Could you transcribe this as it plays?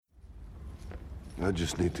I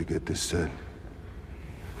just need to get this said.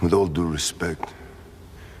 With all due respect,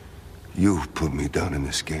 you put me down in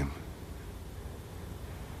this game.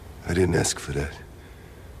 I didn't ask for that.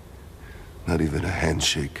 Not even a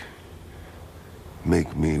handshake.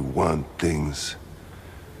 Make me want things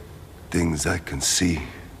I can see,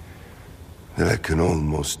 that I can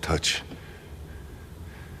almost touch.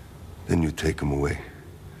 Then you take them away.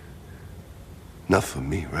 Not for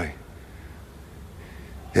me, right?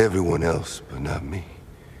 Everyone else, but not me.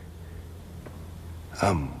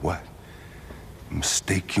 I'm what? A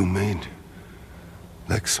mistake you made?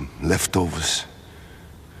 Like some leftovers?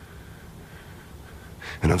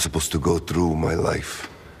 And I'm supposed to go through my life.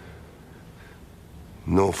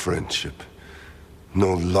 No friendship.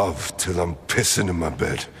 No love till I'm pissing in my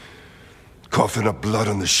bed. Coughing up blood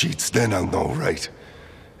on the sheets, then I'll know, right?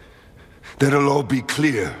 Then it'll all be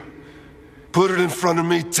clear. Put it in front of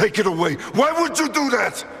me, take it away. Why would you do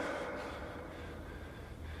that?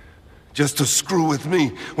 Just to screw with me?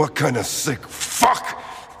 What kind of sick fuck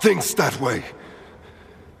thinks that way?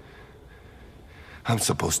 I'm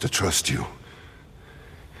supposed to trust you.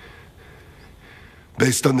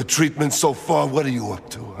 Based on the treatment so far, what are you up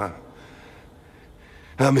to, huh?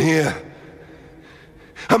 I'm here.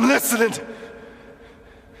 I'm listening.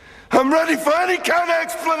 I'm ready for any kind of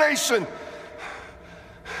explanation.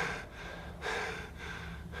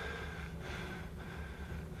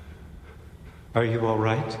 Are you all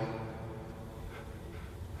right?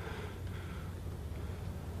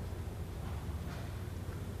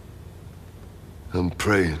 I'm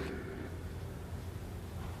praying.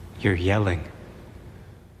 You're yelling.